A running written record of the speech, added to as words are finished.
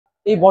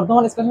এই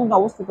বর্ধমান স্টেশনটা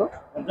অবস্থিত।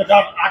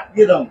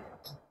 আটকে দাও,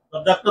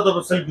 দরজাটা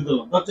তো সেলফি দাও,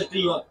 দরজা কি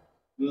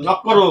লক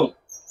করো।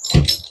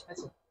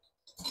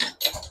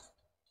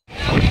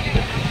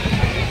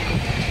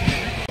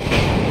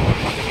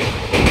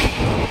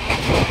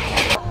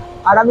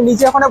 আর আমি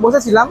নিচে ওখানে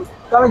বসেছিলাম,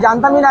 তো আমি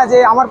জানতামই না যে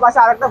আমার পাশে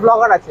আরেকটা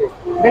ব্লগার আছে।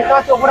 দেখতে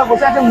পাচ্ছি ওপরে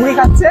বসে আছে, মুড়ি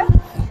খাচ্ছে।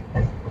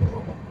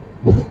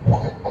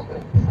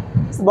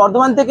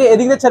 বর্ধমান থেকে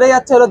এদিক দিয়ে ছেড়ে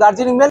যাচ্ছে হলো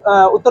দার্জিলিং মেল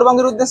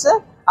উত্তরবঙ্গের উদ্দেশ্যে,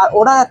 আর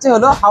ওরা যাচ্ছে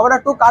হলো হাওড়া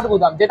টু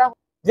কাঠগুদাম, যেটা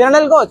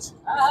জেনারেল কোচ।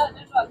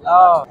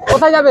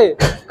 কোথায় যাবে?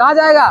 কাহা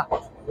জায়গা?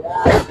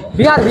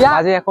 বিহার। বিহার।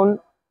 আজ এখন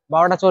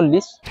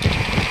 12:40।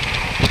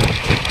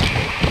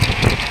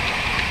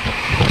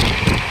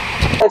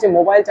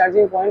 Mobile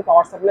charging point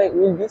power supply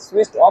will be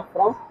switched off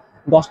from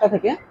 10টা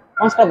থেকে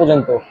 5টা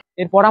পর্যন্ত।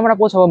 এরপর আমরা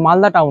পৌঁছাবো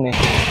মালদা টাউনে।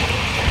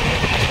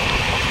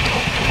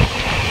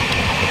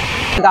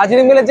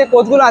 দার্জিলিং মেলের যে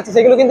কোচগুলো আছে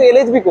সেগুলো কিন্তু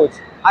এলএইচবি কোচ।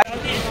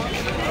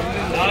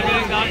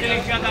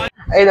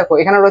 এই দেখো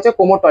এখানে রয়েছে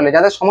কোমর টয়লেট,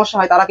 যাদের সমস্যা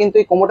হয় তারা কিন্তু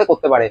এই কোমরটে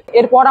করতে পারে।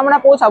 এরপর আমরা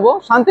পৌঁছাবো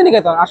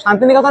শান্তিনিকেতন, আর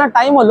শান্তিনিকেতনের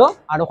টাইম হলো,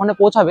 আর ওখানে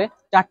পৌঁছাবে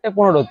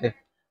 4:15-তে।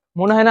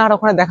 মনে হয় না আর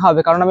ওখানে দেখা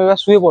হবে, কারণ আমি এবার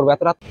শুয়ে পড়বো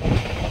এত রাত।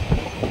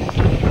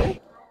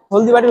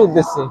 হলদিবাড়ির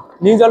উদ্দেশ্যে,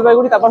 নিউ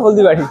জলপাইগুড়ি তারপর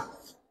হলদিবাড়ি।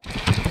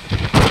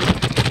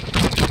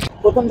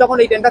 প্রথম যখন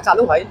এই ট্রেনটা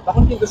চালু হয়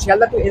তখন কিন্তু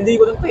শিয়ালদা টু এনজিবি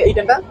পর্যন্ত এই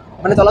ট্রেনটা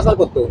মানে চলাচল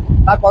করতো।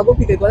 তার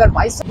পরবর্তীতে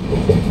 2022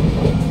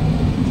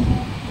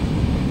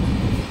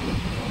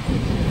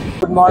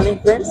 গুড মর্নিং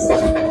ফ্রেন্ডস,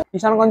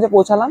 কিষানগঞ্জে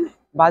পৌঁছালাম।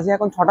 বাজে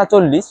এখন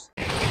 6:40।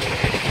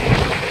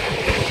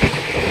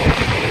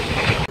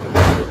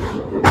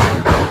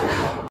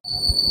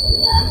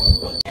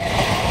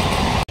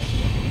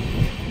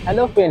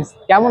 হ্যালো ফ্রেন্ডস,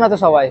 কেমন আছো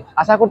সবাই?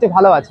 আশা করছি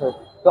ভালো আছো।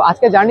 তো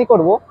আজকে জার্নি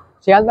করব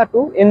শিয়ালদা টু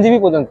এনজিবি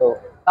পর্যন্ত,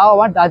 তাও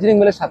আবার দার্জিলিং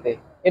মেলের সাথে।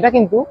 এটা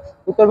কিন্তু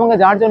উত্তরবঙ্গে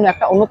যাওয়ার জন্য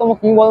একটা অন্যতম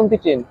কিংবদন্তি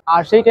ট্রেন,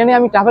 আর সেই ট্রেনে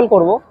আমি ট্রাভেল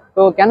করব।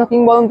 তো কেন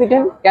কিংবদন্তি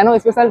ট্রেন, কেন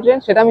স্পেশাল ট্রেন,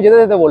 সেটা আমি যেতে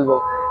যেতে বলবো।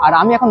 আর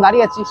আমি এখন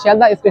দাঁড়িয়ে আছি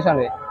শিয়ালদা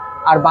স্টেশনে,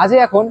 আর বাজে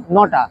এখন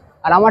 9টা,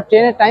 আর আমার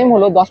ট্রেনের টাইম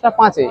হলো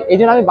 10:05। এই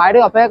জন্য আমি বাইরে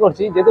অপেক্ষা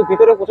করছি, যেহেতু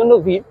ভিতরে প্রচন্ড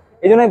ভিড়,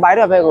 এই জন্য আমি বাইরে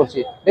অপেক্ষা করছি।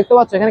 দেখতে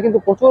পাচ্ছ এখানে কিন্তু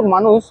প্রচুর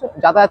মানুষ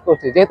যাতায়াত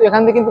করছে, যেহেতু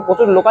এখান থেকে কিন্তু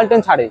প্রচুর লোকাল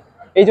ট্রেন ছাড়ে,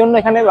 এই জন্য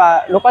এখানে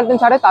লোকাল ট্রেন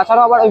ছাড়ে।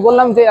 তাছাড়াও আবার ওই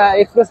বললাম যে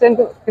এক্সপ্রেস ট্রেন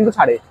কিন্তু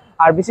ছাড়ে।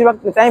 আর বেশিরভাগ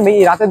টাইম এই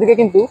রাতের দিকে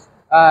কিন্তু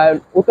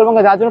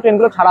উত্তরবঙ্গে যাওয়ার জন্য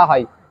ট্রেনগুলো ছাড়া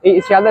হয় এই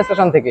শিয়ালদা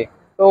স্টেশন থেকে।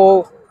 তো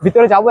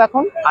ভিতরে যাব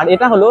এখন, আর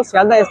এটা হলো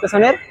শিয়ালদা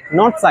স্টেশনের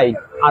নর্থ সাইড,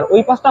 আর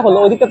ওই পাশটা হলো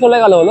ওইদিকে চলে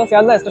গেল হলো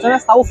শিয়ালদা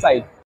স্টেশনের সাউথ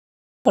সাইড।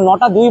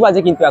 9:02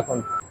 বাজে কিন্তু এখন।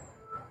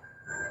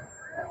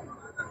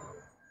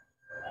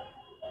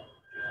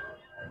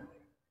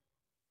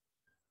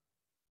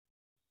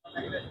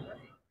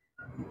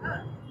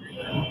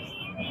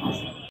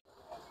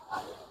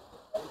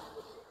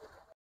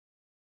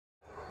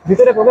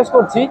 ভিতরে প্রবেশ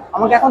করছি।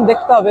 আমাকে এখন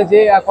দেখতে হবে যে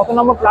কত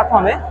নম্বর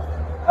প্ল্যাটফর্মে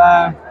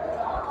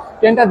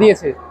ট্রেনটা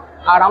দিয়েছে,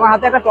 আর আমার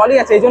হাতে একটা ট্রলি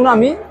আছে, এই জন্য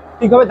আমি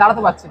ঠিকভাবে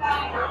দাঁড়াতে পারছি।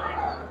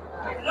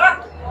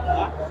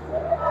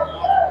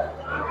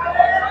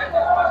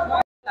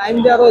 টাইম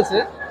দেওয়া রয়েছে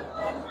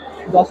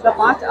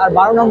 10:05, আর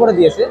 12 নম্বরে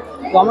দিয়েছে।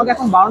 তো আমাকে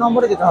এখন 12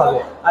 নম্বরে যেতে হবে,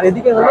 আর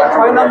এদিকে হলো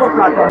 6 নম্বর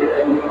প্ল্যাটফর্ম।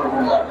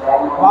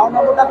 12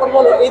 নম্বরটা করবো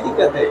হলো এই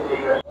দিকটাতে।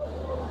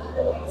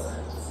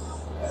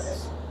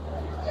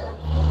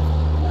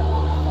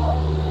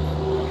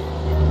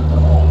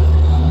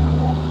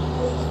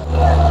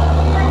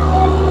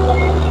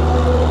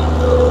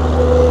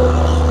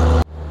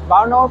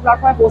 নম্বর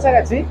প্ল্যাটফর্মে পৌঁছে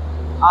গেছি,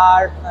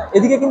 আর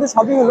এদিকে কিন্তু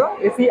সবই হলো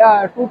এসি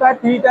 2 টায়ার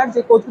 3 টায়ার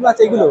যে কোচগুলো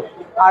আছে এগুলো।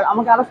 আর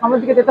আমাকে আরো সামনের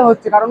দিকে যেতে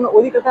হচ্ছে, কারণ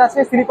ওইদিকে আছে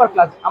স্লিপার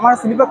ক্লাস। আমার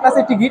স্লিপার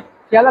ক্লাসের টিকিট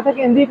শিয়ালদা থেকে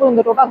এনজিবি পর্যন্ত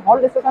টোটাল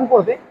হল্ট স্টেশন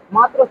পড়বে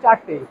মাত্র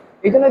 4টে।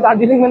 এই জন্যই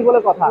দার্জিলিং মেল বলে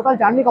কথা। টোটাল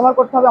জার্নি কভার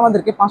করতে হবে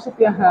আমাদেরকে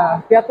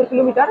 573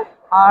 কিলোমিটার,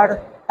 আর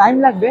টাইম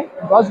লাগবে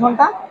 10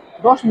 ঘন্টা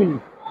 10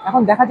 মিনিট।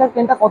 এখন দেখা যাক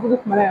ট্রেনটা কত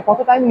মানে কত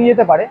টাইম নিয়ে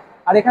যেতে পারে।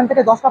 আর এখান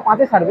থেকে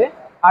 10:05-এ ছাড়বে।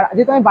 আর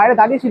যেহেতু আমি বাইরে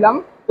দাঁড়িয়েছিলাম,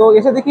 তো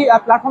এসে দেখি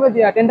প্ল্যাটফর্মে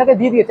ট্রেনটাকে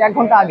দিয়ে দিয়েছে 1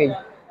 ঘন্টা আগেই।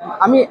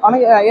 আমি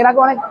এর আগে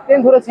অনেক ট্রেন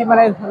ধরেছি,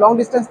 মানে লং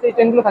ডিস্টেন্স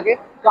ট্রেনগুলো থাকে,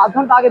 তো 8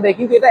 ঘন্টা আগে দেয়,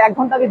 কিন্তু এটা 1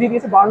 ঘন্টা আগে দিয়ে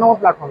দিয়েছে 12 নম্বর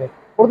প্ল্যাটফর্মে।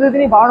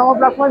 প্রতিদিনই 12 নম্বর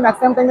প্ল্যাটফর্মে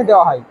ম্যাক্সিমাম টাইমে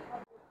দেওয়া হয়।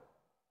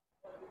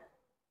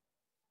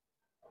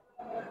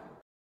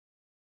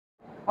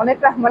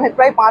 অনেকটা মানে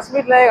প্রায় 5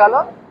 মিনিট লেগে গেল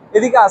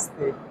এদিকে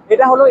আসতে।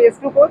 এটা হলো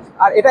S2 কোচ,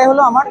 আর এটাই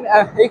হলো আমার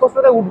এই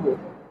কোচটাতে উঠবো।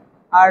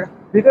 আর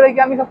ভিতরে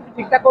গিয়ে আমি সবকিছু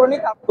ঠিকঠাক করে নিই।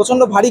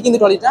 প্রচন্ড ভারী কিন্তু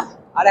ট্রলিটা,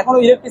 আর এখনো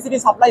ইলেকট্রিসিটি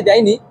সাপ্লাই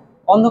দেয়নি,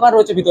 অন্ধকার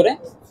রয়েছে ভিতরে।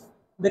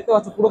 দেখতে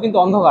পাচ্ছ পুরো কিন্তু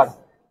অন্ধকার।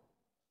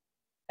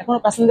 এখনো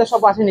প্যাসেঞ্জার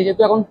সব আসেনি,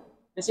 যেহেতু এখন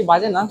বেশি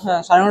বাজে না,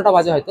 9:30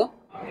 বাজে হয়তো।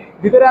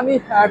 ভিতরে আমি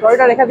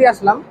ট্রলিটা রেখে দিয়ে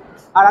আসলাম,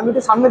 আর আমি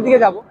একটু সামনের দিকে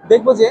যাব,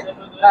 দেখবো যে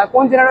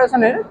কোন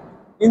জেনারেশনের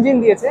ইঞ্জিন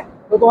দিয়েছে।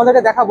 তো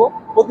তোমাদেরকে দেখাবো।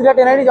 প্রতিটা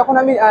ট্রেনেরই যখন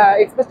আমি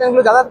এক্সপ্রেস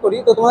ট্রেনগুলো যাতায়াত করি,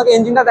 তো তোমাদেরকে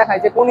ইঞ্জিনটা দেখাই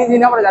যে কোন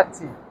ইঞ্জিনে আমরা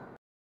যাচ্ছি।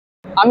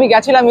 আমি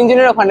গেছিলাম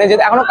ইঞ্জিনের ওখানে, যে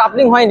এখনো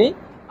কাপলিং হয়নি,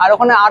 আর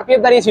ওখানে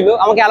আরপিএফ দাঁড়িয়ে ছিল,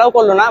 আমাকে অ্যালাউ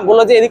করলো না,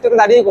 বললো যে এদিকটাতে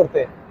দাঁড়িয়ে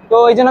করতে। তো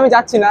এই জন্য আমি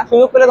যাচ্ছি না,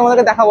 সুযোগ পেলে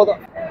তোমাদেরকে দেখাবো। তো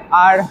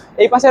আর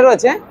এই পাশে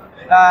রয়েছে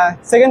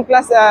সেকেন্ড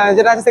ক্লাস,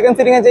 যেটা আছে সেকেন্ড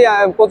সিটিং এর যে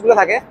কোচগুলো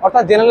থাকে,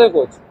 অর্থাৎ জেনারেল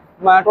কোচ।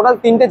 টোটাল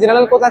 3টে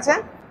জেনারেল কোচ আছে,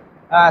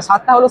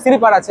 7টা হলো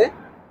স্লিপার আছে,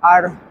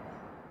 আর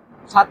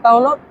 7টা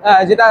হলো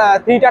যেটা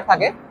 3 টায়ার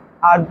থাকে।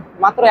 আর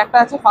মাত্র একটা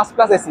আছে ফার্স্ট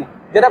ক্লাস এসি,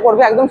 যেটা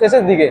পড়বে একদম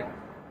শেষের দিকে।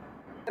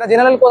 এটা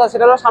জেনারেল কোচ আছে,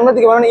 সেটা হলো সামনের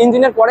দিকে, মানে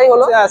ইঞ্জিনের পরেই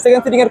হলো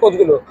সেকেন্ড সিটিং এর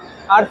কোচগুলো।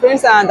 আর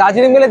ফ্রেন্ডস,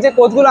 দার্জিলিং মেলের যে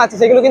কোচগুলো আছে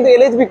সেগুলো কিন্তু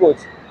এলএইচবি কোচ।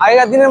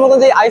 আগেকার দিনের মতো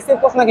যে আইসিএফ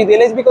কোচ না, কিন্তু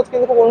এলএইচবি কোচ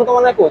কিন্তু খুব উন্নত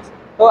মানের কোচ।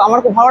 তো আমার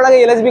খুব ভালো লাগে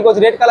এলএইচবি কোচ,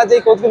 রেড কালার যে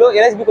কোচগুলো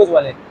এলএইচবি কোচ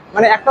বলে,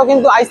 মানে একটাও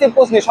কিন্তু আইসিএফ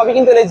কোচ নেই, সবই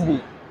কিন্তু এলএইচবি।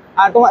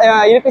 আর তোমার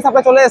ইলেকট্রিক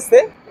সাপ্লাই চলে এসছে,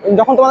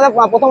 যখন তোমাদের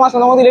প্রথম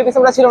আসলো তখন ইলেকট্রিক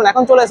সাপ্লাই ছিল না,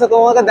 এখন চলে এসেছে।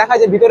 তোমাদের দেখায়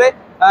যে ভিতরে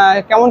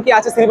কেমন কি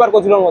আছে স্লিপার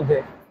কোচগুলোর মধ্যে।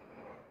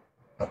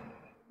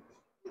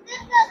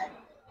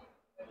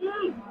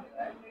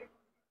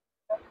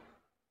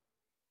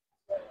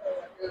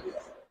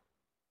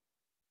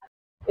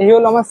 এই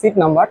হলো আমার সিট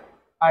নাম্বার,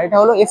 আর এটা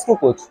হলো S2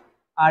 কোচ।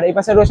 আর এই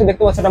পাশে রয়েছে,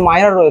 দেখতে পাচ্ছ, একটা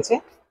মাইরার রয়েছে,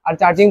 আর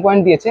চার্জিং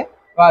পয়েন্ট দিয়েছে,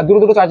 দুটো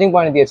দুটো চার্জিং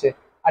পয়েন্ট দিয়েছে।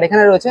 আর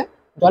এখানে রয়েছে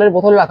জলের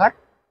বোতল রাখার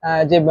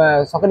যে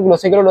সকেটগুলো,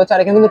 সেগুলো রয়েছে। আর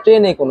এখানে কিন্তু ট্রে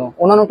নেই কোনো,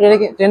 অন্যান্য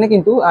ট্রেনে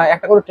কিন্তু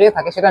একটা করে ট্রে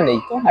থাকে, সেটা নেই।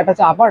 তো একটা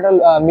হচ্ছে আপার,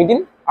 মিডিল,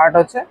 আর একটা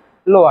হচ্ছে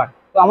লোয়ার।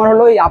 তো আমার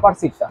হলো এই আপার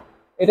সিটটা,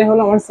 এটাই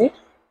হলো আমার সিট।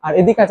 আর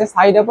এদিকে আছে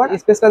সাইড আপার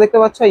স্পেসটা, দেখতে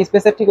পাচ্ছ, এই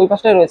স্পেসের ঠিক ওই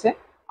পাশটায় রয়েছে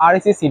আর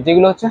এসি সিট,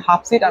 যেগুলো হচ্ছে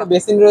হাফ সিট। আর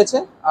বেসিন রয়েছে,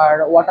 আর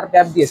ওয়াটার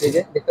ট্যাপ দিয়েছে, এই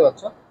যে দেখতে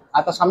পাচ্ছ।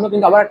 আর তার সামনে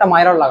কিন্তু আবার একটা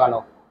মাইরার লাগানো।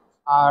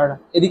 আর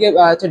এদিকে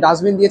হচ্ছে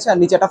ডাস্টবিন দিয়েছে, আর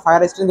নিচে একটা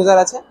ফায়ার এক্সটিংগুইশার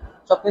আছে।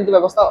 সব কিন্তু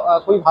ব্যবস্থা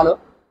খুবই ভালো।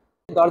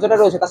 দরজাটা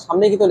রয়েছে, তার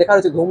সামনে কিন্তু লেখা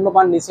রয়েছে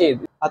ধূমপান নিষেধ।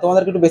 আর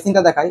তোমাদেরকে একটু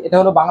বেসিনটা দেখাই, এটা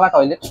হলো বাংলা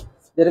টয়লেট,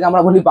 যেটাকে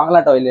আমরা বলি বাংলা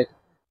টয়লেট।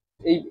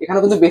 এখানে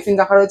কিন্তু বেসিন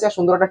রাখা রয়েছে, আর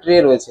সুন্দর একটা ট্রে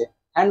রয়েছে।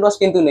 হ্যান্ড ওয়াশ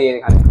কিন্তু নেই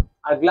এখানে।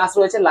 আর গ্লাস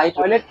রয়েছে, লাইট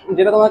টয়লেট,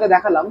 যেটা তোমাকে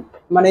দেখালাম,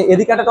 মানে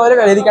এদিকে একটা টয়লেট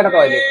আর এদিকে একটা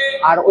টয়লেট।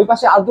 আর ওই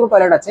পাশে আর দুটো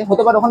টয়লেট আছে,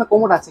 হতে পারে ওখানে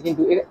কোমোড আছে,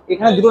 কিন্তু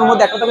এখানে দুটোর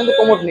মধ্যে একটা কিন্তু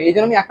কোমোড নেই, এই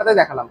জন্য আমি একটাতে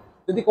দেখালাম।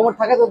 যদি কোমোড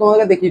থাকে তো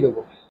তোমাকে দেখিয়ে দেবো।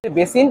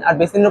 বেসিন, আর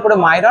বেসিনের উপরে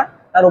মাইরার,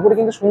 তার উপরে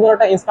কিন্তু সুন্দর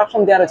একটা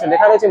ইনস্ট্রাকশন দেওয়া রয়েছে,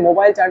 লেখা রয়েছে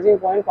mobile charging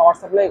point power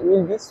supply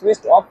will be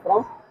switched off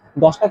from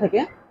 10টা থেকে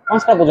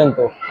 5টা পর্যন্ত,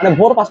 মানে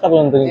ভোর 5টা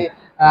পর্যন্ত।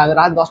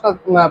 রাত 10টার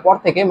পর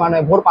থেকে মানে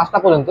ভোর 5টা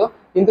পর্যন্ত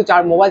কিন্তু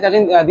মোবাইল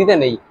চার্জিং দিতে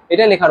নেই,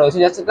 এটাই লেখা রয়েছে।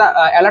 জাস্ট এটা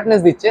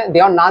অ্যালার্টনেস দিচ্ছে।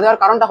 না দেওয়ার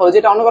কারণটা হলো,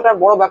 যেটা অনেক একটা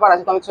বড় ব্যাপার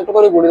আছে, তো আমি ছোট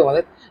করে বলি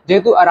তোমাদের।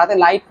 যেহেতু রাতে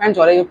লাইট ফ্যান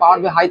চলে, পাওয়ার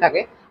হাই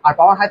থাকে, আর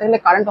পাওয়ার হাই থাকলে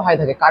কারেন্টও হাই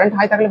থাকে। কারেন্ট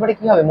হাই থাকলে পরে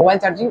কি হবে, মোবাইল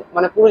চার্জিং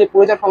মানে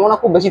পুরো যাওয়ার সম্ভাবনা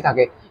খুব বেশি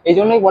থাকে। এই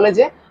জন্যই বলে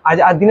যে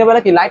আর দিনের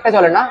বেলা কি লাইটটা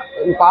চলে না,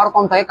 পাওয়ার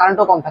কম থাকে,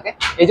 কারেন্টও কম থাকে।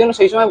 এই জন্য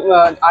সেই সময়,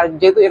 আর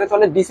যেহেতু এটা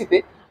চলে ডিসিতে,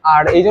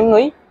 আর এই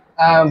জন্যই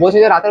বলছে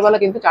যে রাতের বেলা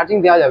কিন্তু চার্জিং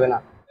দেওয়া যাবে না।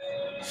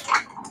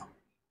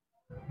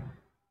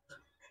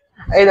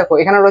 এই দেখো,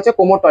 এখানে রয়েছে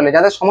কোমোড টয়লেট,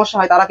 যাদের সমস্যা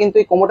হয় তারা কিন্তু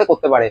এই কোমোডে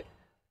করতে পারে।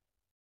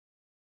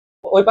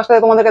 ওই পাশটাতে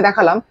তোমাদেরকে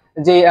দেখালাম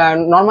যে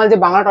নর্মাল যে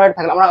বাংলা টয়লেট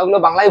থাকে, আমরা ওগুলো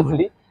বাংলায়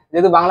বলি,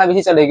 যেহেতু বাংলা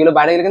বেশি চলে, এগুলো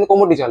বাইরে গেলে কিন্তু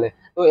কোমোডই চলে।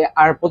 তো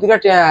আর প্রতিটা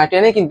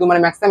ট্রেনে কিন্তু, মানে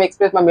ম্যাক্সিমাম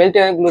এক্সপ্রেস বা মেল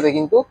ট্রেনগুলোতে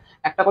কিন্তু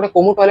একটা করে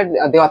কোমোড টয়লেট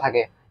দেওয়া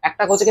থাকে।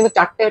 একটা কোচে কিন্তু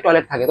 4টে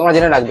টয়লেট থাকে, তোমরা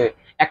জেনে রাখবে।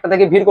 একটা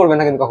থেকে ভিড় করবে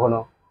না কিন্তু কখনো।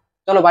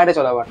 চলো বাইরে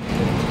চলো আবার।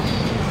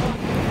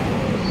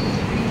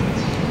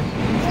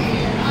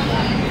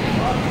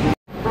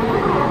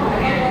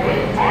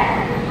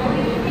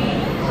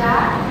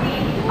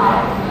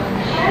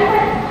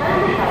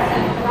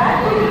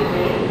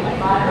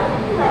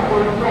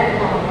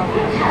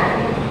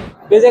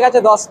 বেজে গেছে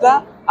 10টা,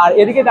 আর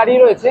এদিকে দাঁড়িয়ে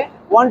রয়েছে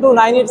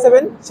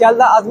 12987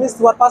 শিয়ালদা আজমির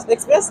সুপারফাস্ট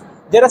এক্সপ্রেস,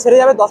 যেটা ছেড়ে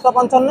যাবে 10টা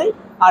 55।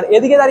 আর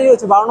এদিকে দাঁড়িয়ে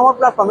রয়েছে 12 নম্বর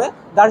প্ল্যাটফর্মে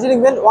দার্জিলিং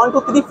মেল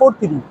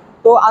 12343।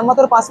 তো আর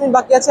মাত্র 5 মিনিট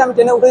বাকি আছে, আমি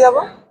ট্রেনে উঠে যাব।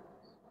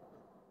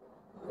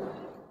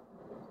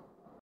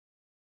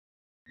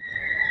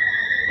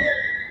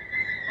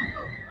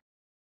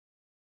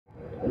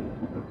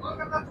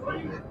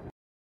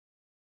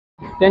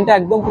 ট্রেনটা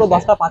একদম পুরো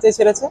 10টা 5-এ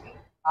ছেড়েছে।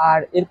 আর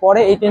এরপরে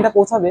এই ট্রেনটা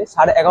পৌঁছাবে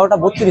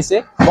 11:32-এ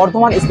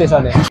বর্ধমান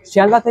স্টেশনে।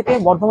 শিয়ালদা থেকে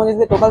বর্ধমান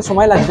যেতে টোটাল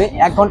সময় লাগবে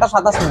 1 ঘন্টা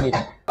 27 মিনিট।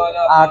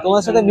 আর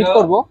তোমাদের সাথে মিট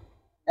করবো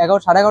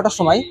 11:30টার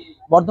সময়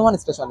বর্ধমান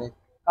স্টেশনে।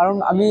 কারণ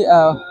আমি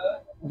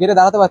গেটে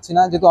দাঁড়াতে পারছি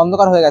না, যেহেতু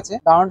অন্ধকার হয়ে গেছে,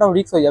 দাঁড়ানোটাও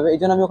রিস্ক হয়ে যাবে, এই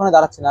জন্য আমি ওখানে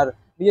দাঁড়াচ্ছি না। আর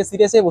নিজের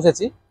সিটে এসে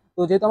বসেছি। তো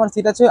যেহেতু আমার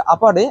সিট আছে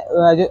আপারে,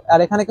 আর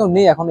এখানে কেউ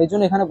নেই এখন, এই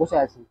জন্য এখানে বসে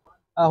আছি।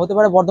 হতে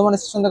পারে বর্ধমান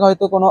স্টেশন থেকে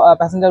হয়তো কোনো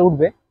প্যাসেঞ্জার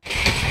উঠবে।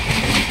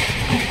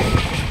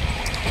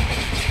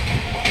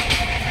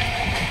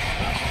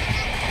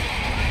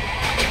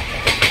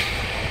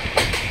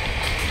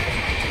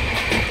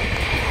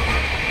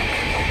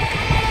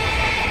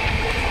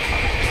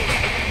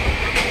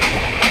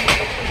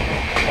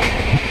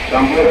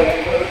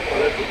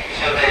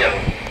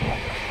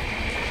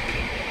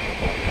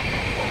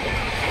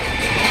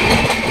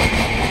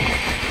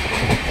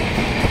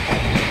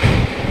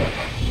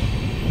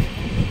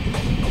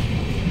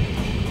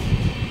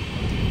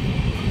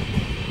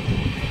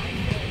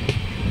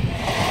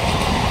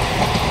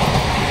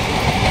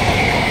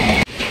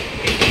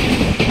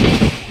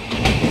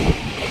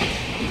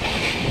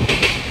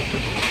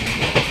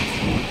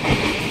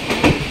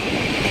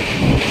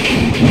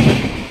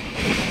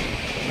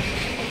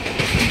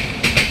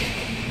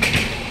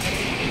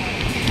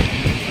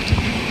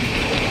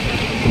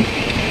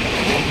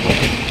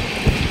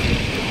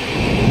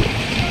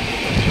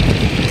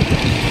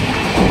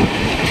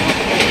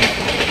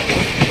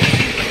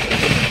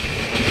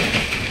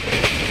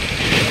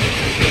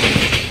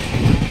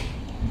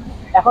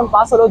 এখন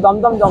পাস হলো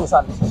দমদম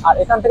জংশন। আর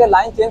এখান থেকে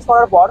লাইন চেঞ্জ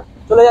করার পর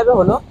চলে যাবে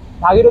হলো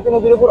ভাগীরথী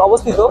নদীর উপর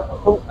অবস্থিত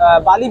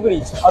বালি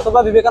ব্রিজ অথবা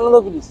বিবেকানন্দ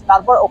ব্রিজ।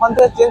 তারপর ওখান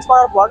থেকে চেঞ্জ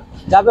করার পর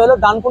যাবে হলো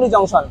ডানকুনি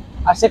জংশন,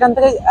 আর সেখান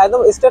থেকে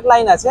একদম স্ট্রেট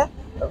লাইন আছে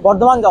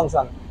বর্ধমান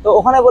জংশন। তো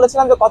ওখানে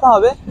বলেছিলাম যে কথা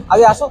হবে,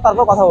 আগে আসুক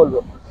তারপর কথা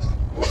বলবো।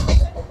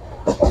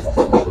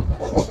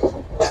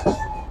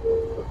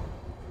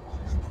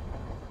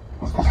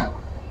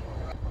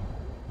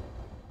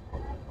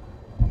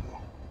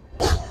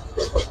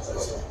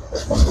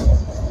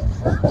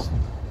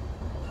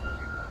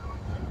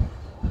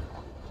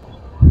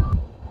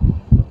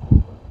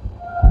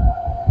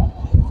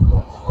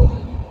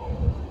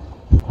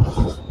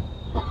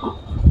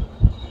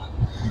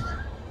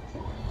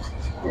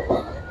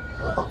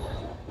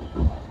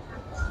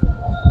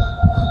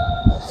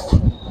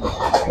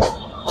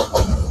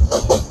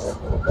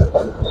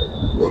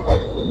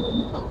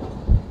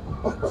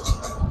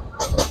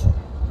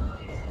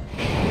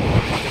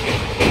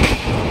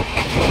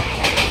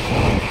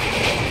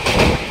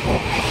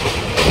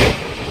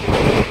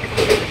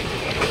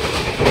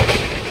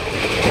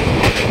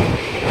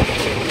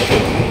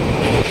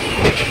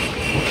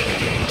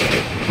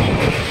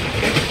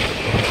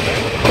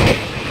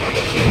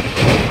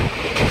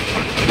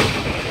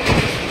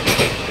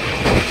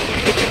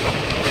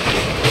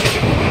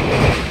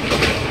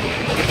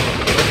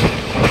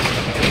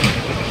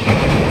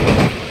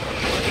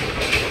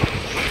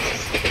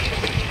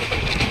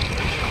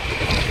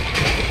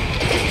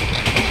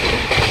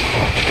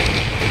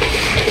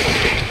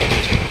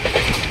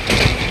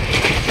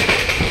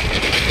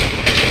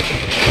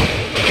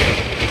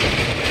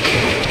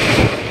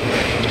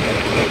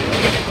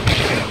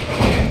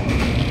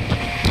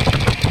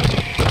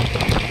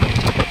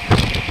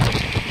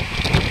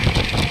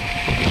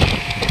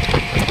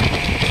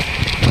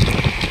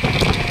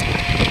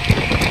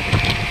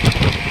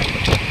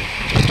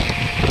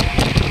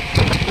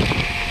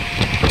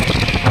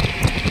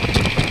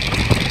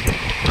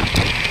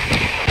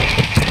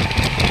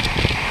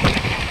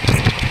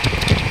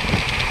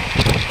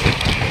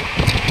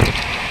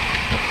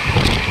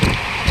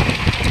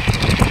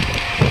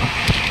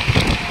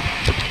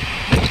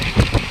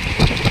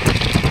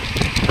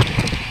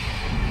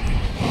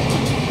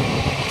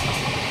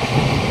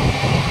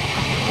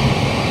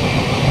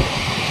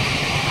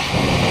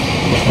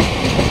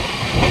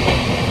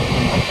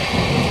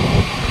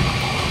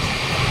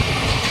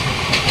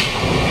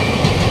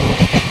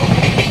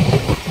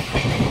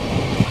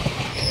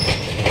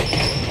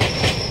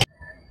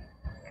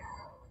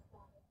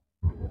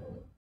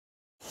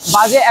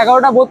 বাজে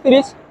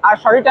 11:32 আর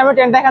সঠিক টাইমে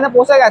ট্রেনটা এখানে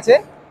পৌঁছে গেছে।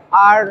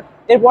 আর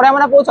এরপরে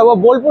আমরা পৌঁছাবো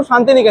বোলপুর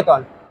শান্তিনিকেতন।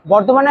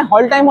 বর্তমানে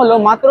হল টাইম হলো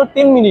মাত্র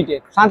 3 মিনিটে।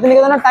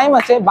 শান্তিনিকেতনের টাইম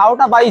আছে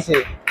 12:22-এ।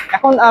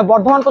 এখন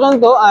বর্ধমান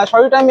পর্যন্ত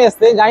সঠিক টাইমে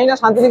এসছে, জানি না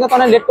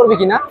শান্তিনিকেতনে লেট করবে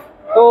কিনা,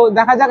 তো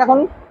দেখা যাক এখন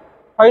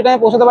সঠিক টাইমে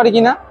পৌঁছাতে পারি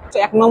কিনা।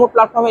 1 নম্বর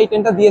প্ল্যাটফর্মে এই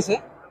ট্রেনটা দিয়েছে।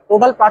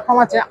 টোটাল প্ল্যাটফর্ম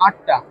আছে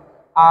 8টা।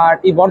 আর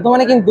এই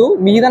বর্ধমানে কিন্তু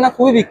মিহিদানা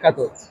খুবই বিখ্যাত।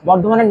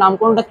 বর্ধমানের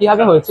নামকরণটা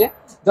কিভাবে হয়েছে,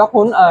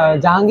 যখন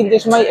জাহাঙ্গীর যে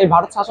সময় এই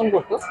ভারত শাসন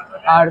করতো,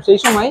 আর সেই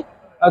সময়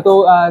তো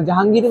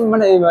জাহাঙ্গীর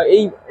মানে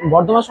এই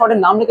বর্ধমান শহরের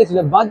নাম রেখেছিল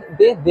বাদ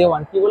দে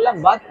দেওয়ান। কি বললাম?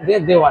 বাদ দে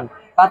দেওয়ান।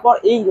 তারপর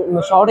এই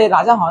শহরের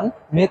রাজা হন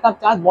মেহতাব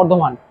চাঁদ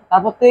বর্ধমান।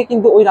 তারপর থেকে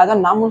কিন্তু ওই রাজার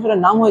নাম অনুসারে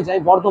নাম হয়ে যায়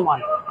বর্ধমান,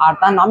 আর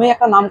তার নামে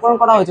একটা নামকরণ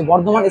করা হয়েছে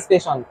বর্ধমান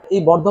স্টেশন। এই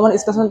বর্ধমান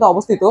স্টেশনটা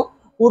অবস্থিত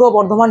পূর্ব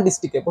বর্ধমান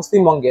ডিস্ট্রিক্টে,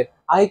 পশ্চিমবঙ্গের।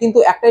 আগে কিন্তু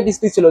একটাই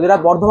ডিস্ট্রিক্ট ছিল, যেটা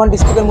বর্ধমান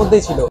ডিস্ট্রিক্টের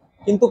মধ্যেই ছিল,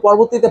 কিন্তু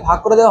পরবর্তীতে ভাগ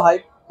করে দেওয়া হয়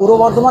পূর্ব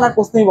বর্ধমান আর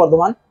পশ্চিম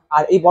বর্ধমান।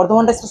 আর এই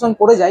বর্ধমান স্টেশন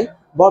পড়ে যায়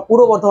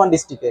পূর্ব বর্ধমান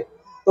ডিস্ট্রিক্টে।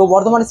 তো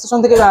বর্ধমান স্টেশন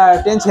থেকে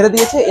ট্রেন ছেড়ে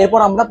দিয়েছে। এরপর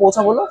আমরা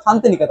পৌঁছাবো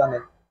শান্তিনিকেতনে,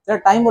 যেটা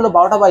টাইম হলো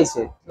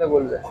 12:22-এ।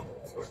 বলবে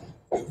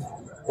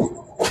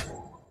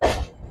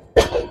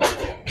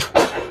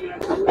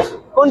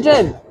কোন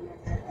ট্রেন,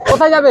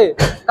 কোথায় যাবে,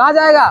 কাহা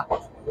জায়গা?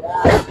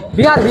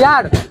 বিহার।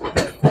 বিহার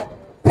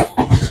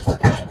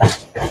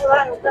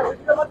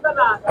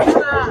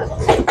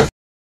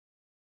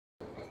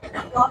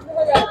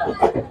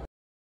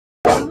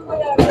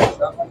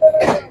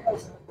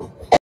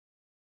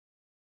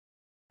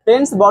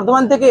ট্রেন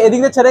বর্ধমান থেকে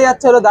এদিকে ছেড়ে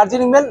যাচ্ছে হলো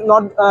দার্জিলিং মেল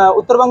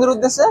উত্তরবঙ্গের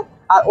উদ্দেশ্যে,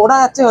 আর ওরা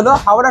যাচ্ছে হলো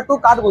হাওড়া টু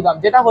কাঠগোদাম,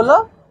 যেটা হলো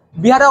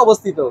বিহারে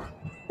অবস্থিত।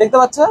 দেখতে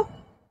পাচ্ছ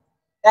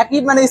একই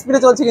মানে স্পিডে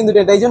চলছে কিন্তু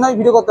ট্রেনটা, এই জন্য আমি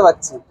ভিডিও করতে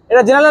পারছি।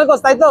 এটা জেনারেল কোচ,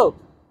 তাই তো?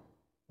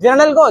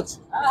 জেনারেল কোচ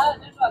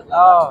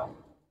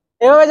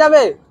এভাবে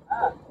যাবে?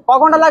 ক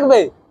ঘন্টা লাগবে?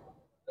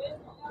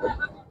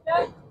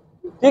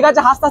 ঠিক আছে,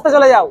 হাসতে হাসতে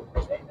চলে যাও।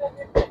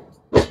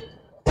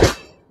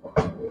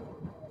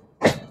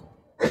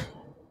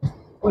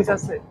 পুলিশ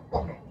আসছে।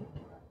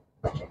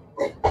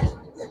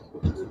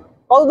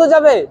 কত দূর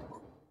যাবে?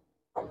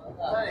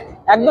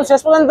 একদম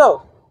শেষ পর্যন্ত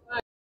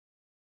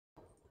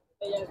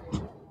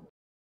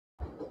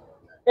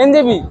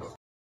এনজেবি।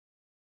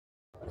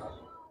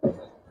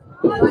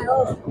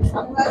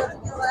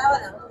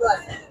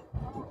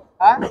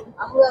 হ্যাঁ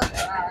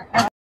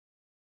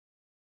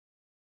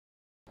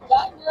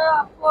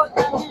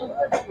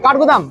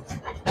काठगोदाम।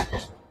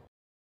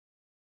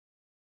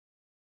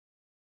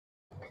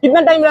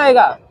 कितना टाइम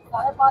लगेगा?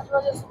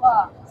 5:30 सुबह।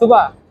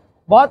 सुबह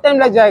बहुत टाइम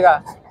लग जाएगा,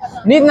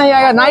 नींद नहीं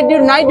आएगा।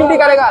 नाइट ड्यूटी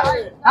करेगा।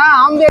 हाँ,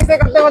 हम भी ऐसे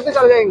करते करते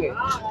चल जाएंगे।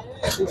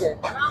 ठीक है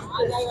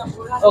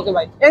ओके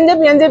भाई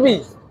एनजेपी एनजेपी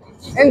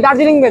इन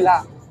दार्जिलिंग मेल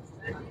हाँ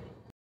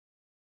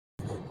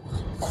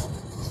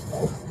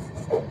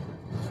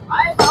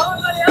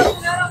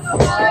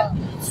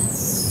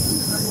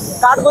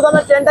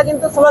কাঠগোদামের ট্রেনটা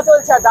কিন্তু স্লো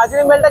চলছে আর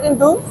দার্জিলিং মেলটা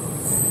কিন্তু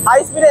হাই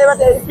স্পিডে এবার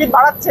স্পিড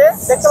বাড়াচ্ছে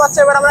দেখতে পাচ্ছ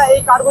এবার আমরা এই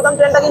কাঠগোদাম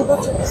ট্রেনটা কিন্তু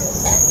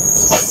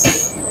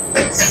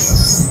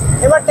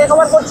এবার টেক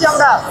ওভার করছি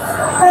আমরা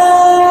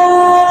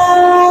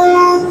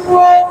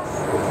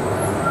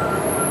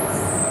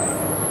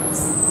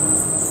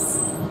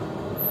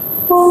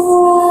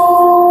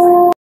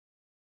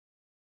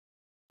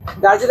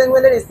দার্জিলিং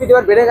মেলের স্পিড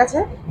এবার বেড়ে গেছে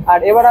আর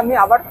এবার আমি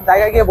আবার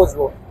জায়গায় গিয়ে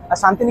বসবো আর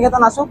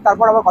শান্তিনিকেতন আসুক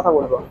তারপর আবার কথা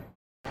বলবো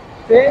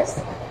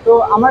তো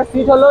আমার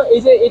সিট হলো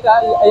এই যে এটা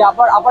এই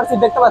আপার সিট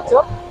দেখতে পাচ্ছ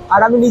আর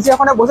আমি নিচে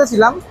ওখানে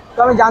বসেছিলাম তো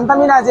আমি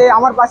জানতামই না যে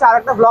আমার পাশে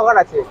আরেকটা ব্লগার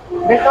আছে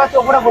দেখতে পাচ্ছ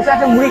ওপরে বসে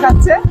আছে মুড়ি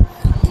খাচ্ছে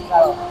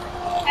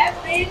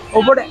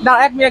ওপরে না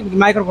এক মিনিট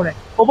মাইক্রোফোনে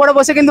ওপরে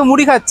বসে কিন্তু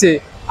মুড়ি খাচ্ছে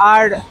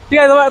আর ঠিক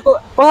আছে তোমার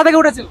কোথা থেকে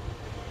উঠেছো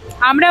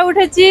আমরা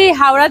উঠেছি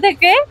হাওড়া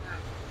থেকে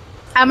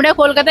আমরা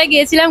কলকাতায়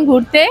গিয়েছিলাম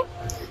ঘুরতে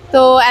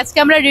তো আজকে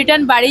আমরা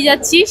রিটার্ন বাড়ি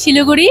যাচ্ছি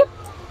শিলিগুড়ি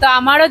তো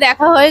আমারও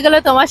দেখা হয়ে গেল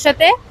তোমার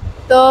সাথে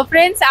তো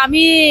ফ্রেন্ডস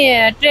আমি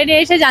ট্রেনে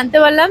এসে জানতে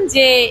পারলাম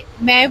যে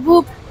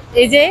মেহবুব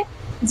এই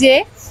যে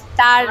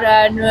তার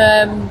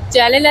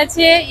চ্যানেল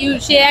আছে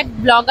সে এক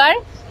ব্লগার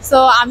সো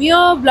আমিও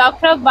ব্লগ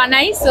ফ্লগ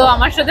বানাই সো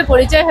আমার সাথে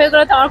পরিচয় হয়ে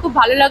গেলো তো আমার খুব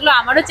ভালো লাগলো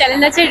আমারও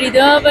চ্যানেল আছে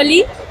হৃদয়াবলী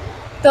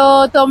তো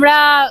তোমরা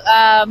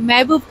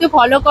মেহবুবকে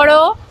ফলো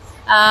করো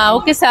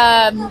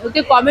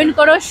ওকে কমেন্ট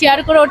করো শেয়ার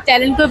করো ওর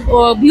চ্যানেলকে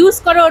ভিউজ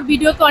করো ওর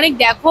ভিডিওকে অনেক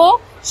দেখো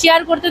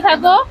শেয়ার করতে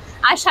থাকো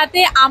আর সাথে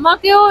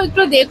আমাকেও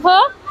একটু দেখো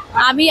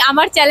আমি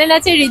আমার চ্যানেল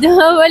আছে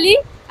হৃদয়াবলী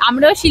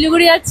আমরাও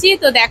শিলিগুড়ি যাচ্ছি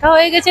তো দেখা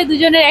হয়ে গেছে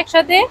দুজনের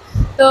একসাথে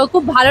তো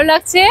খুব ভালো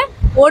লাগছে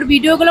ওর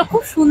ভিডিওগুলো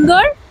খুব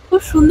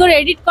সুন্দর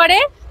এডিট করে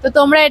তো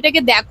তোমরা এটাকে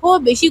দেখো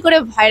বেশি করে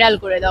ভাইরাল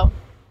করে দাও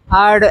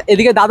আর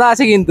এদিকে দাদা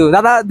আছে কিন্তু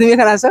দাদা তুমি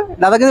এখানে আসো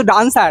দাদা কিন্তু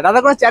ডান্সার দাদা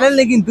কোনো চ্যানেল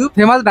নেই কিন্তু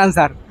ফেমাস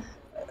ডান্সার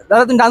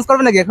দাদা তুমি ডান্স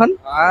করবে নাকি এখন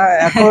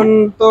এখন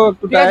তো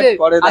একটু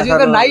পরে আজকে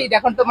তো নাই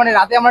এখন তো মানে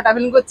রাতে আমরা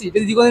ট্রাভেলিং করছি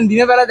যদি কোনদিন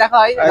দিনের বেলা দেখা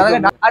হয় দাদাকে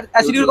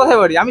আর শিলিগুড়ি কোথায়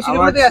বাড়ি আমি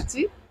শিলিগুড়িতে যাচ্ছি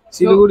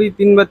শিলিগুড়ি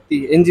 3 বাত্তি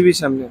এনজিবির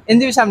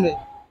সামনে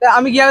তা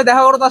আমি গিয়ে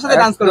দেখা করবো তার সাথে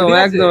ডান্স করবো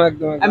একদম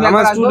আমি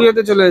আমার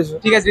স্টুডিওতে চলে এসো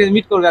ঠিক আছে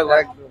মিট করবে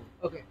একদম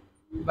ওকে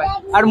বাই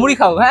আর মুড়ি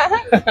খাও হ্যাঁ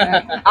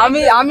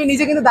আমি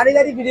নিজে কিন্তু দাঁড়িয়ে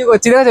ভিডিও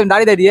করছি ঠিক আছে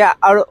দাঁড়িয়ে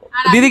আর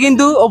দিদি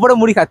কিন্তু ওপরে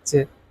মুড়ি খাচ্ছে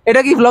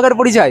এটা কি ব্লগের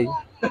পরিচয়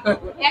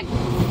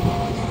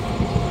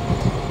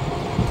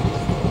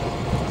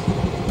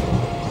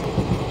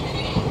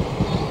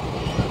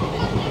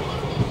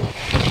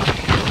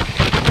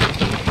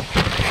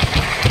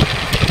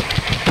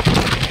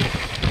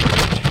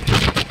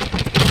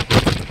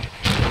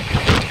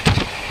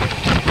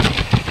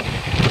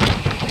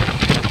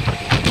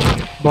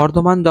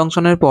বর্ধমান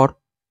জংশনের পর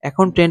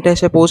এখন ট্রেনটা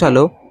এসে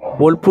পৌঁছালো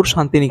বোলপুর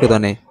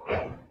শান্তিনিকেতনে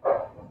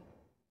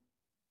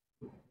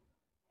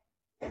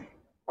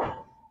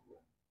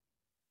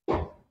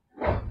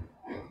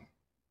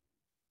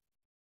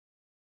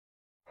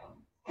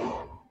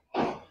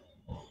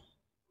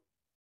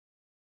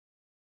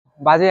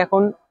বাজে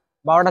এখন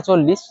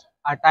 12:40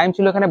 আর টাইম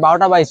ছিল এখানে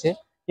 12:22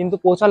 কিন্তু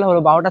পৌঁছালো হলো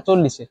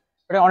 12:40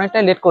 এটা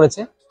অনেকটাই লেট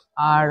করেছে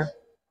আর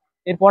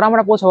এরপর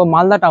আমরা পৌঁছাবো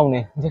মালদা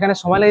টাউনে যেখানে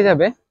সময় লেগে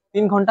যাবে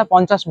 3 ঘন্টা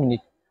 50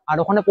 মিনিট আর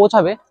ওখানে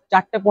পৌঁছাবে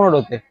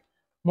 4:15-তে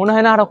মনে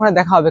হয় না আর ওখানে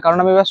দেখা হবে কারণ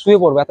আমি এবার শুয়ে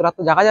পড়বো এত রাত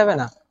তো জাগা যাবে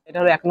না এটা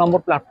হলো 1 নম্বর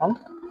প্ল্যাটফর্ম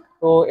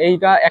তো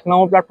এইটা 1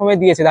 নম্বর প্ল্যাটফর্মে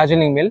দিয়েছে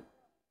দার্জিলিং মেল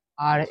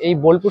আর এই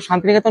বোলপুর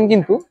শান্তিনিকেতন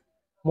কিন্তু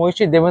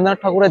মহর্ষি দেবেন্দ্রনাথ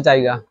ঠাকুরের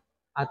জায়গা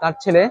আর তার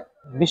ছেলে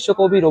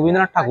বিশ্বকবি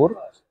রবীন্দ্রনাথ ঠাকুর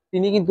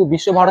তিনি কিন্তু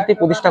বিশ্বভারতী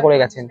প্রতিষ্ঠা করে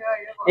গেছেন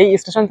এই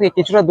স্টেশন থেকে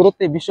কিছুটা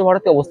দূরত্বে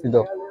বিশ্বভারতী অবস্থিত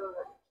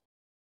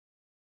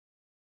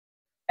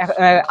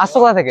আসছো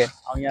কোথা থেকে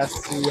আমি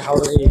আসছি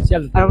হাওড়া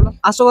শিয়ালদা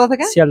আসছো কোথা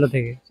থেকে শিয়ালদা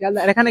থেকে শিয়ালদা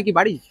আর এখানে কি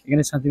বাড়ি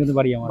এখানে শান্তিনিকেতন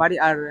বাড়ি আমার বাড়ি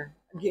আর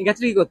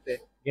গেছিলি কি করতে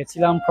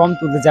গেছিলাম ফর্ম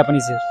তুলতে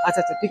জাপানিজের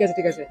আচ্ছা ঠিক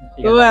আছে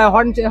তো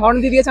হর্ন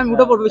দিয়ে দিয়েছে আমি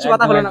উঠে পড়বো বেশি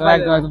কথা হলো না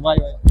একদম বাই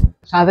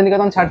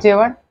শান্তিনিকেতন ছাড়ছি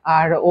এবার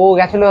আর ও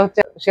গেছিল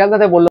হচ্ছে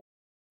শিয়ালদাতে বললো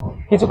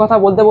কিছু কথা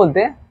বলতে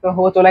বলতে তো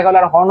ও চলে গেল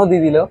আর হর্নও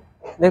দিয়ে দিল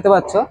দেখতে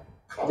পাচ্ছ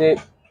যে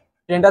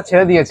ট্রেনটা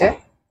ছেড়ে দিয়েছে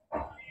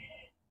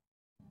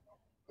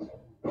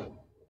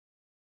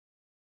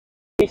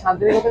এই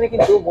শান্তিনিকেতনে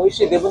কিন্তু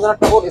মহর্ষি দেবেন্দ্রনাথ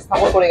ঠাকুর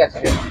স্থাপন করে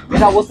গেছিলেন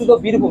এটা অবস্থিত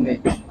বীরভূমে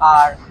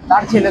আর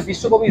তার ছেলে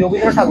বিশ্বকবি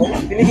রবীন্দ্রনাথ ঠাকুর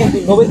তিনি কিন্তু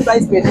নোবেল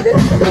প্রাইজ পেয়েছিলেন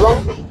এবং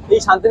এই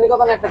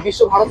শান্তিনিকেতনে একটা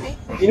বিশ্বভারতী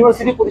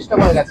ইউনিভার্সিটি প্রতিষ্ঠা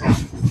করে গেছেন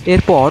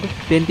এরপর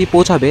ট্রেনটি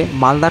পৌঁছাবে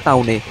মালদা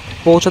টাউনে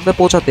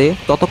পৌঁছাতে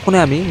ততক্ষণে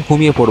আমি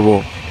ঘুমিয়ে পড়বো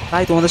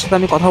তাই তোমাদের সাথে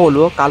আমি কথা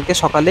বলবো কালকে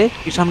সকালে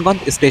কিষানগঞ্জ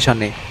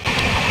স্টেশনে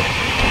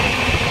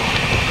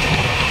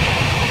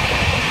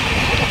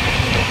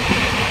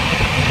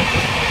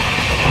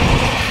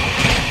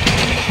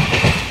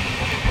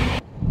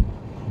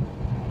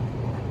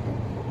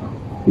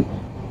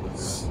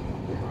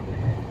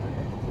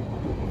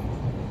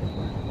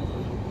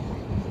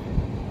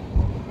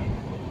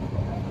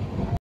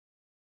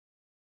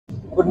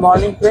গুড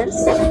মর্নিং ফ্রেন্ডস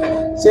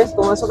শেষ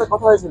তোমার সাথে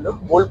কথা হয়েছিল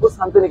বোলপুর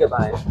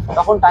শান্তিনিকেতনে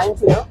তখন টাইম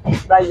ছিল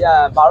প্রায়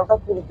 12টা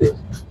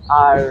 20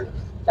 আর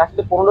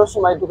 4:15-র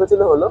সময়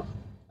ঢুকেছিল হলো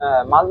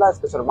মালদা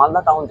স্টেশন,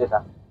 মালদা টাউন যেটা।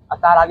 আর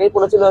তার আগেই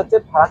পড়েছিল হচ্ছে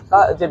ফারাক্কা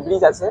যে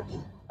ব্রিজ আছে,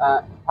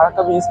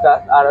 ফারাক্কা ব্রিজটা।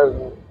 আর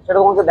সেটা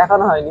তোমাকে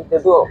দেখানো হয়নি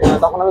যেহেতু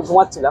তখন আমি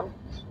ঘুমাচ্ছিলাম।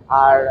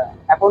 আর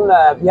এখন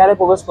বিহারে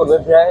প্রবেশ করবে।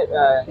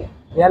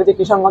 বিহারে যে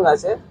কিষানগঞ্জ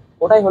আছে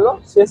ওটাই হলো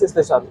শেষ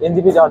স্টেশন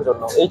এনজিপি যাওয়ার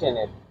জন্য এই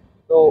ট্রেনের।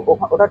 তো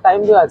ওটার টাইম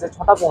দেওয়া আছে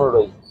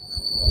 6:15।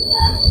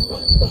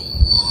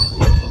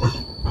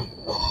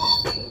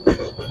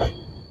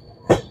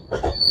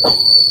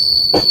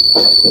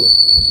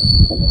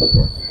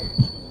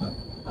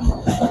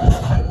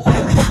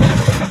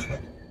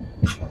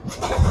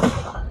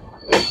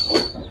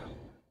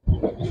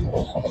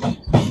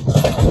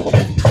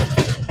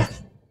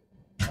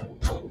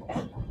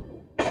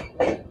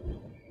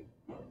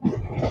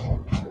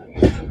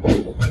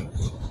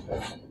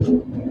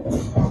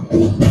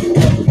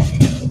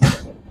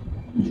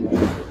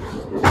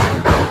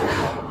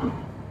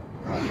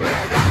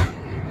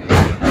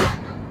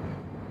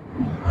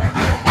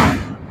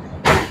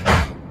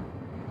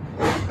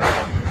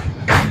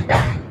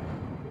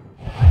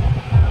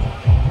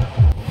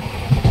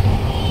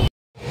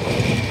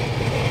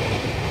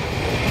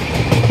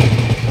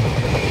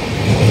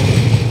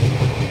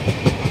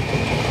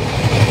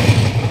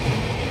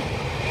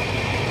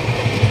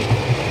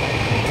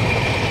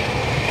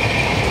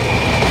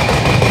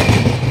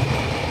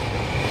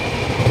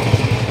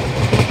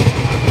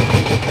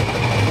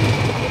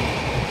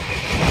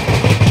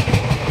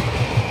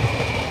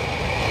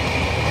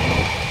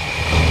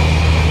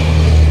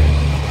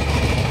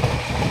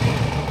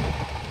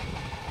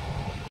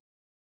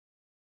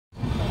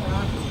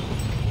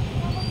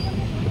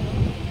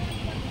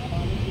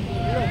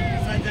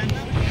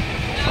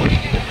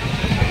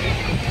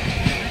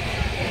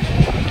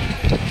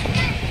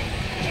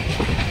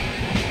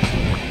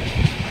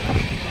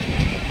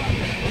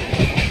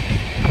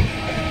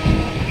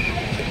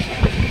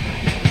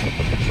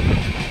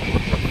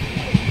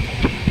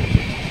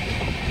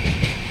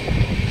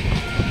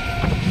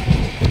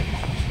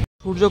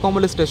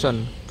 সূর্যকমল স্টেশন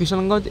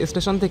কিষানগঞ্জ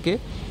স্টেশন থেকে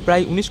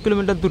প্রায় 19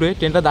 কিলোমিটার দূরে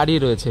ট্রেনটা দাঁড়িয়ে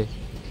রয়েছে।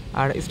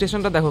 আর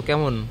স্টেশনটা দেখো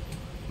কেমন,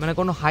 মানে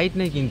কোনো হাইট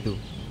নেই, কিন্তু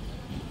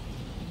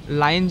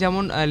লাইন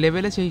যেমন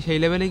লেভেলে সেই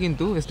লেভেলে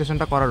কিন্তু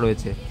স্টেশনটা করা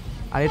রয়েছে।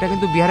 আর এটা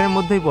কিন্তু বিহারের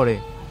মধ্যেই পড়ে।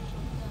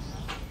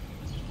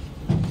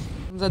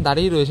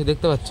 দাঁড়িয়ে রয়েছে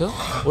দেখতে পাচ্ছ,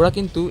 ওরা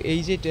কিন্তু এই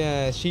যে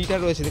সিটটা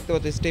রয়েছে দেখতে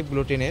পাচ্ছ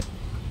স্টেপগুলো ট্রেনের,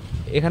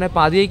 এখানে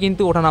পা দিয়েই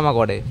কিন্তু ওঠানামা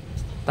করে,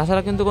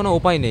 তাছাড়া কিন্তু কোনো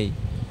উপায় নেই।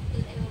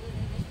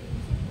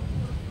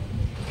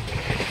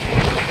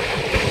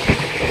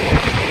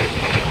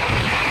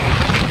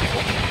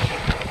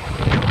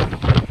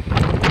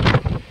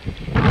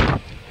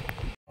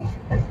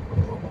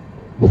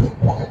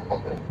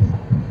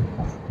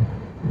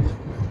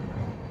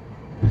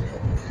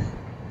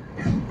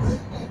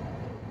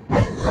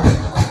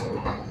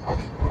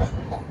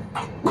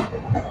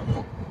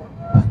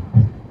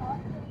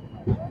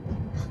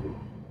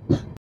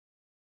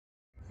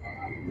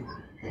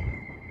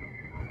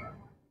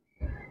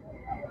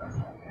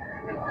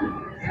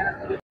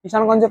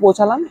 কিষানগঞ্জে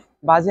পৌঁছালাম,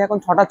 বাজে এখন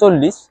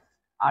 6:40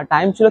 আর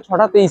টাইম ছিল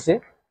 6:23।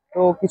 তো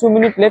কিছু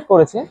মিনিট লেট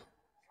করেছে।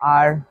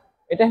 আর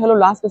এটাই হলো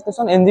লাস্ট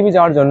স্টেশন এনজিপি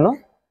যাওয়ার জন্য।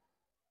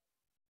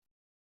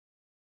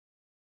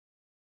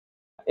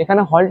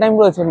 এখানে হল টাইম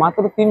রয়েছে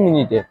মাত্র 3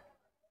 মিনিটে।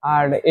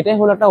 আর এটাই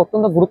হলো একটা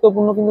অত্যন্ত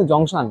গুরুত্বপূর্ণ কিন্তু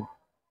জংশন।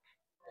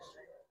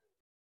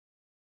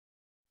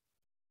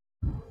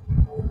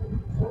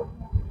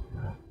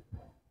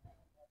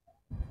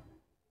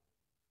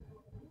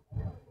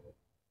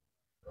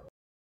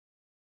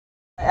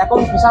 এখন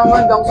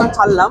কিষানগঞ্জ জংশন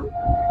ছাড়লাম।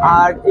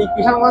 আর এই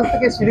কিষানগঞ্জ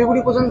থেকে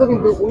শিলিগুড়ি পর্যন্ত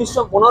কিন্তু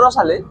 1915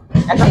 সালে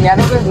একটা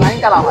ন্যারো গেজ লাইন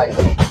টানা হয়।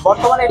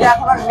 বর্তমানে এটা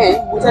এখন আর নেই,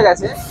 মুছে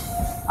গেছে।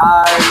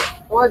 আর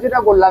তোমাদের যেটা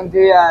বললাম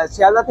যে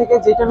শিয়ালদা থেকে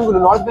যে ট্রেনগুলো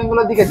নর্থ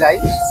বেঙ্গলের দিকে যায়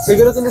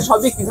সেগুলো কিন্তু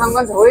সবই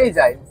কিষানগঞ্জ হয়েই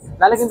যায়,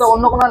 নাহলে কিন্তু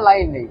অন্য কোনো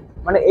লাইন নেই।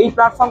 মানে এই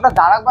প্ল্যাটফর্মটা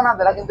দাঁড়াক বা না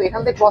দাঁড়া কিন্তু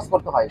এখান থেকে ক্রস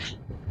করতে হয়।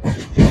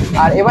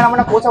 আর এবার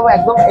আমরা পৌঁছাবো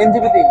একদম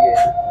এনজিপিতে গিয়ে।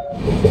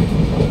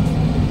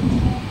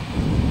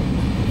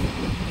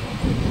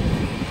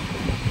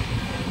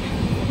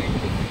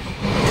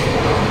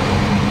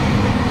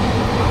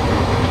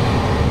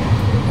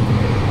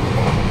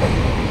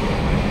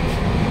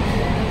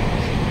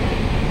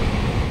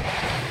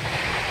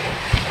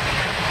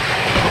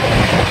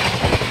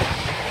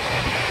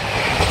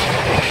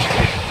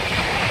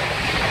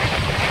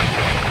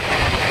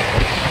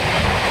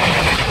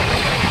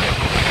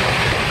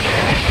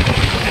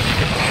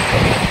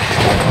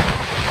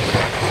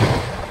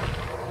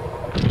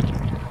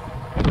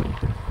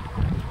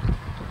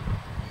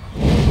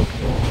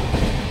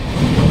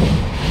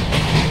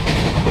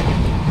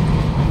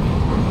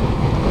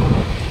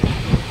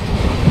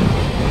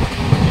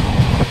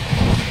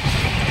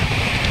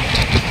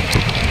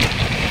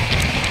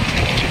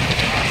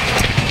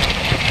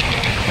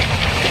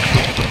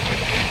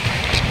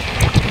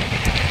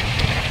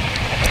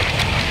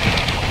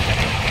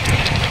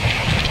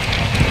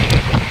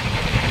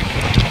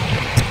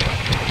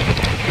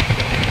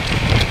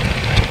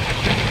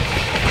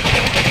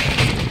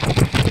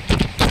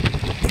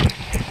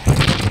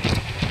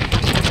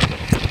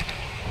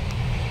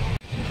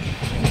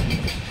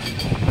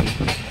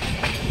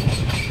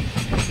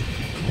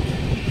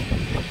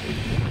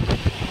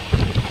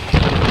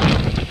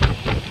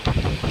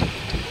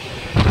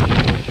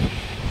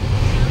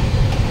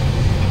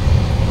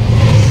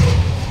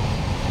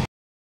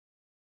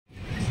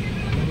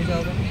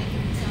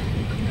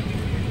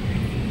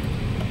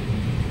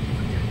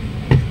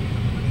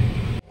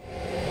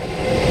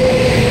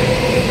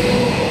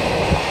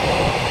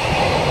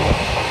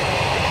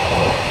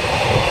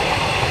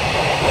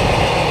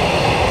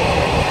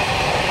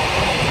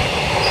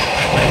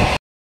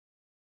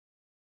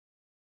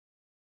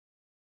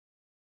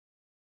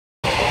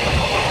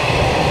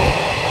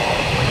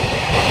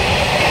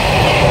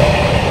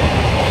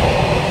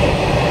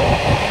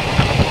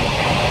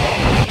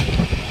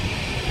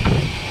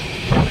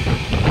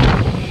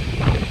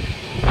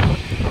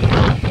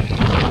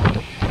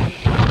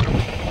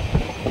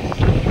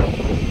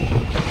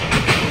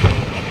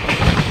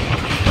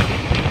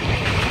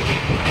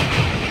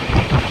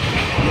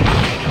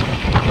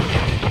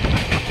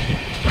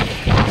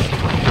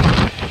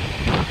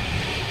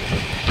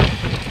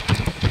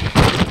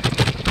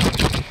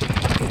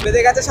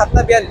 বেজে গেছে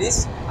 7:42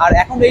 আর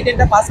এখন এই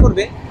ট্রেনটা পাস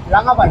করবে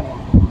রাঙাপানি।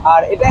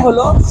 আর এটাই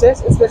হলো শেষ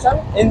স্টেশন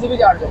এনজিপি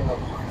যাওয়ার জন্য।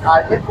 আর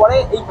এরপরে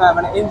এই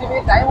মানে এনজিপি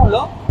টাইম হলো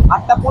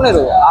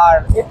 8:15 আর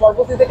এর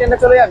পরবর্তীতে ট্রেনটা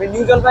চলে যাবে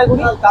নিউ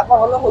জলপাইগুড়ি, তারপর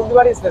হলো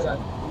হলদিবাড়ি স্টেশন।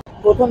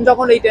 প্রথম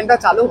যখন এই ট্রেনটা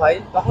চালু হয়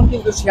তখন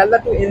কিন্তু শিয়ালদা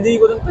টু এনজিপি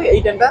পর্যন্ত এই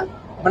ট্রেনটা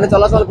মানে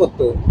চলাচল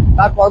করতো।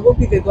 তার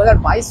পরবর্তীতে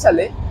 2022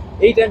 সালে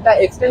এই ট্রেনটা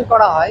এক্সটেন্ড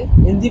করা হয়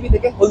এনজিপি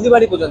থেকে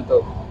হলদিবাড়ি পর্যন্ত,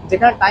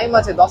 যেখানে টাইম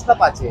আছে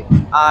 10:05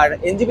 আর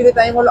এনজিপিতে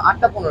টাইম হলো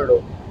 8:15।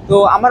 তো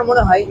আমার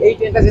মনে হয় এই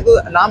ট্রেনটা যেহেতু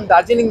নাম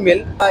দার্জিলিং মেল,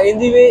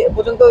 এনজিপি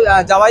পর্যন্ত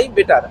যাওয়াই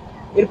বেটার,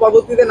 এর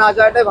পরবর্তীতে না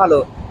যাওয়াটাই ভালো।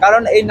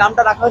 কারণ এই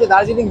নামটা রাখা হয়েছে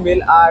দার্জিলিং মেল,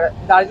 আর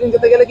দার্জিলিং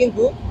যেতে গেলে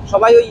কিন্তু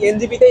সবাই ওই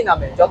এনজিপিতেই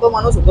নামে। যত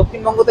মানুষ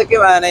দক্ষিণবঙ্গ থেকে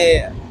মানে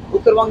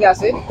উত্তরবঙ্গে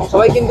আসে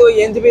সবাই কিন্তু ওই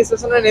এনজিপি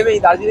স্টেশনে নেমেই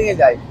দার্জিলিংয়ে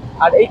যায়।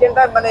 আর এই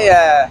ট্রেনটা মানে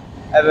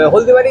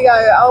হলদিবাড়ি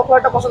আমার খুব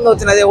একটা পছন্দ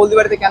হচ্ছে না যে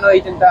হলদিবাড়িতে কেন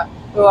এই ট্রেনটা।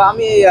 তো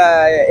আমি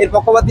এর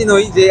পক্ষপাতী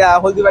নই যে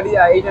হলদিবাড়ি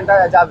এই ট্রেনটা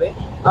যাবে।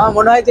 আমার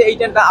মনে হয় যে এই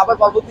ট্রেনটা আবার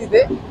পরবর্তীতে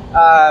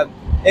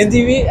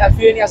এনজিপি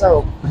ফিরে নিয়ে আসা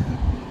হোক।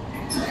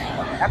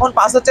 এখন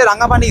পাস হচ্ছে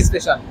রাঙ্গাপানি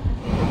স্টেশন।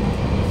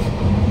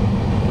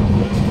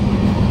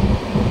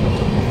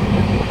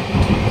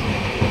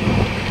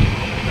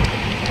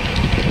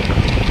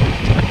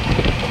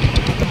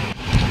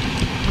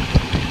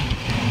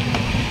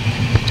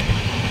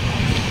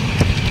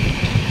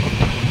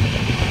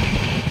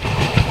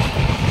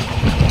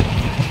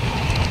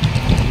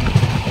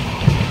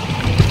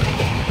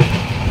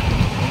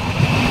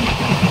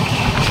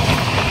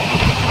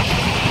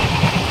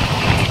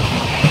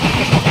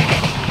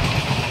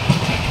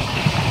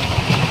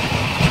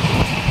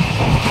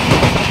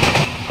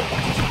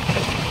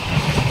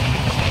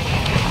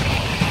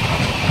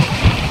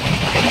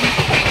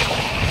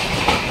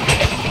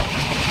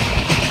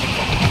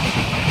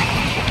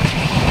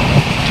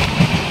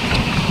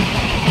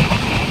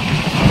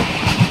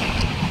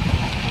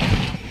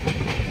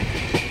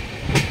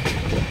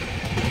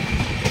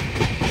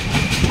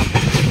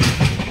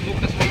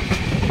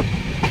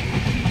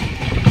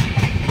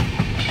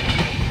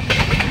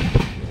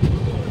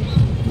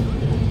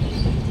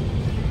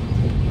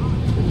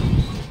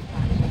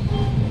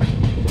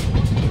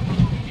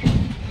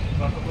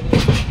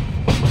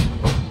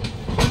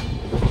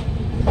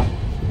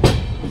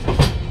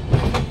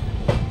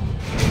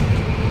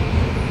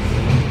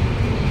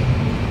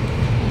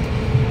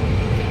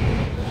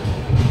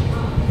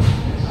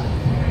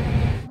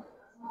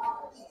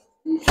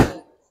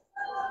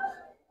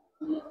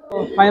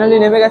 ফাইনালি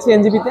নেমে গেছি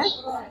এনজিপিতে,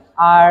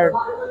 আর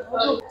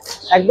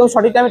একদম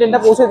সঠিক টাইমে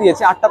ট্রেনটা পৌঁছে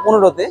দিয়েছে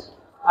 8:15-তে।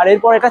 আর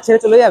এরপর এটা ছেড়ে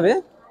চলে যাবে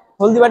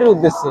হলদিবাড়ির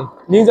উদ্দেশ্যে,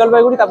 নিউ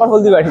জলপাইগুড়ি তারপর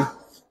হলদিবাড়ি।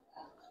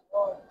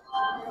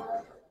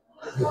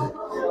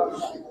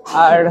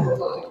 আর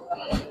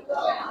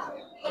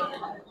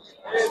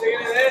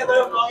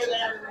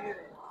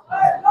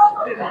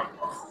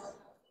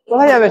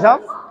কোথায় যাবে সব?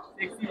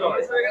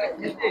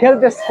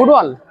 খেলতে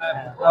ফুটবল?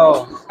 ও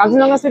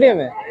কাঞ্চনজঙ্ঘা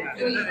স্টেডিয়ামে।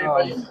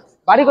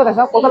 বাড়ি কোথায়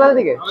সব? কলকাতা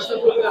থেকে?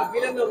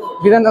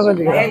 বিধাননগর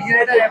থেকে।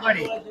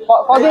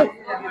 কদিন?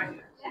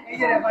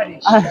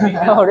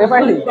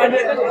 রেফারি?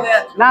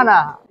 না না,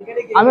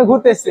 আমি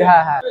ঘুরতে এসছি।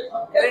 হ্যাঁ হ্যাঁ,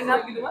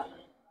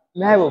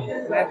 মেহবুব।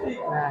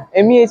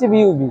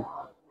 MEHBUB।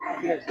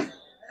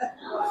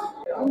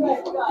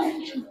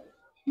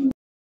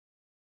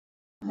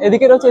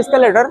 এদিকে রয়েছে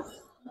এসকালেটর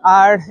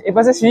আর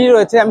এপাশে সিঁড়ি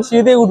রয়েছে, আমি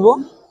সিঁড়ি দিয়ে উঠবো।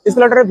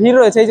 এসকালেটরে ভিড়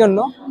রয়েছে এই জন্য।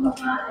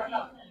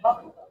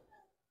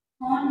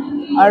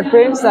 আর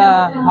ফ্রেন্ডস,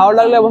 ভালো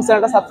লাগলে অবশ্যই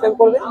চ্যানেলটা সাবস্ক্রাইব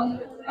করবে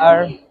আর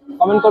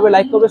কমেন্ট করবে,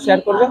 লাইক করবে, শেয়ার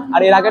করবে।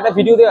 আর এর আগে একটা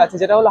ভিডিও দেওয়া আছে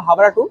যেটা হলো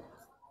হাবড়া টু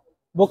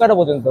বোকারো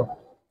পর্যন্ত।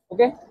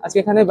 ওকে, আজকে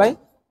এখানে বাই।